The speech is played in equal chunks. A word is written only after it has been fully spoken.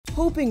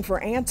Hoping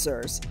for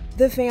answers,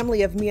 the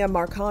family of Miya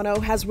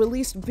Marcano has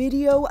released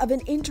video of an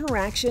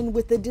interaction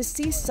with the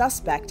deceased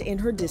suspect in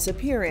her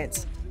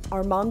disappearance,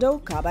 Armando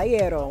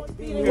Caballero.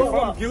 If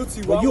I'm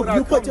guilty, why would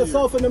I put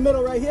yourself in the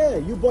middle right here.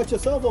 You brought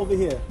yourself over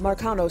here.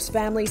 Marcano's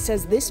family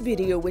says this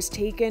video was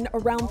taken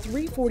around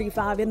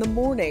 3:45 in the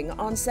morning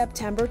on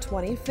September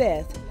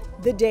 25th,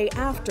 the day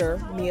after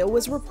Miya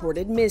was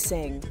reported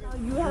missing.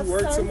 You have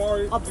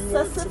sent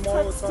obsessive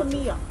texts to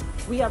Miya.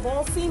 We have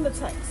all seen the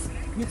text.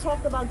 You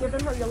talked about giving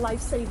her your life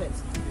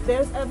savings.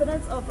 There's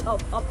evidence of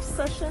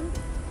obsession,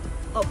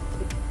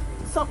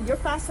 you're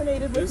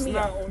fascinated with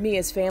Miya.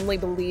 Miya's family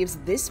believes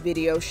this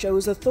video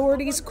shows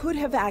authorities could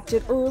have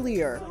acted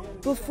earlier,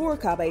 before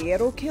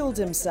Caballero killed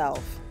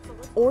himself.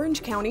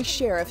 Orange County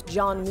Sheriff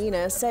John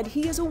Mina said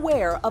he is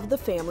aware of the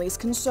family's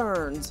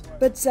concerns,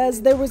 but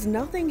says there was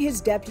nothing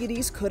his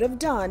deputies could have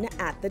done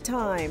at the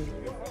time.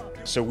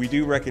 So we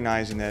do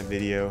recognize in that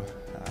video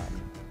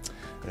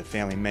the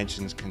family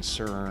mentions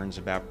concerns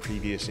about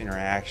previous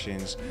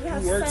interactions.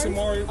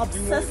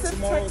 Obsessive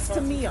text to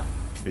Miya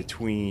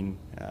between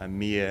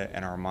Miya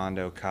and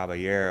Armando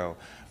Caballero.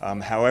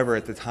 However,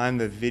 at the time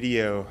the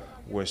video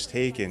was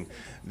taken,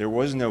 there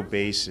was no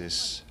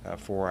basis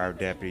for our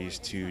deputies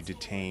to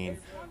detain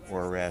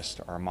or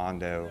arrest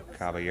Armando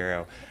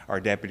Caballero.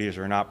 Our deputies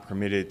are not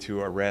permitted to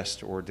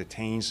arrest or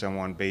detain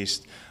someone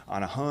based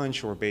on a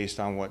hunch or based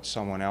on what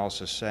someone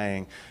else is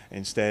saying.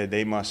 Instead,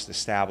 they must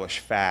establish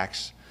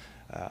facts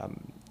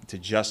to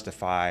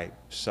justify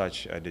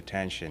such a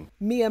detention.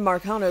 Miya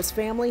Marcano's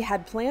family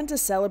had planned to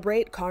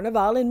celebrate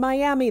Carnival in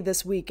Miami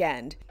this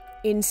weekend.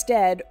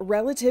 Instead,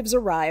 relatives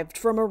arrived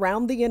from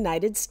around the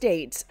United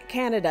States,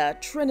 Canada,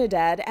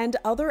 Trinidad, and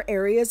other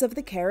areas of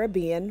the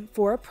Caribbean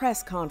for a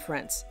press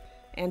conference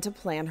and to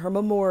plan her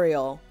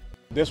memorial.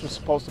 This was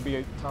supposed to be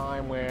a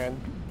time when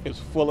it was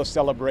full of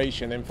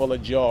celebration and full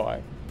of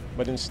joy,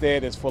 but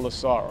instead it's full of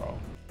sorrow.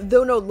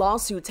 Though no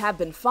lawsuits have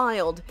been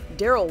filed,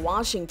 Daryl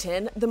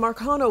Washington, the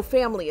Marcano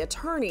family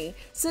attorney,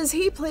 says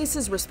he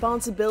places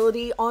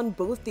responsibility on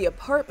both the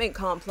apartment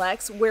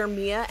complex where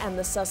Miya and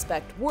the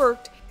suspect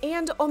worked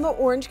and on the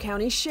Orange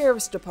County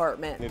Sheriff's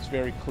Department. It's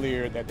very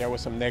clear that there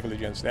was some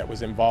negligence that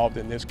was involved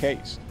in this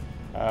case.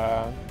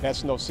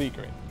 That's no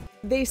secret.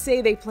 They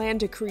say they plan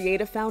to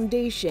create a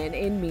foundation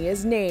in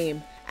Miya's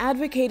name,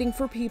 advocating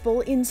for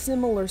people in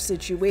similar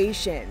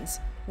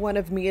situations. One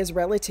of Miya's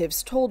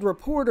relatives told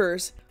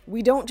reporters,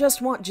 "We don't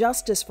just want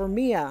justice for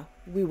Miya,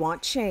 we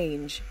want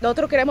change."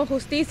 Nosotros queremos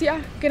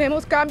justicia,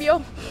 queremos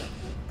cambio.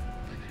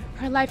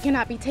 Her life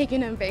cannot be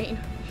taken in vain.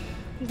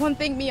 One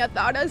thing Miya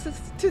taught us is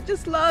to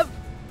just love.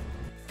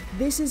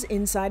 This is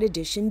Inside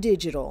Edition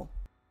Digital.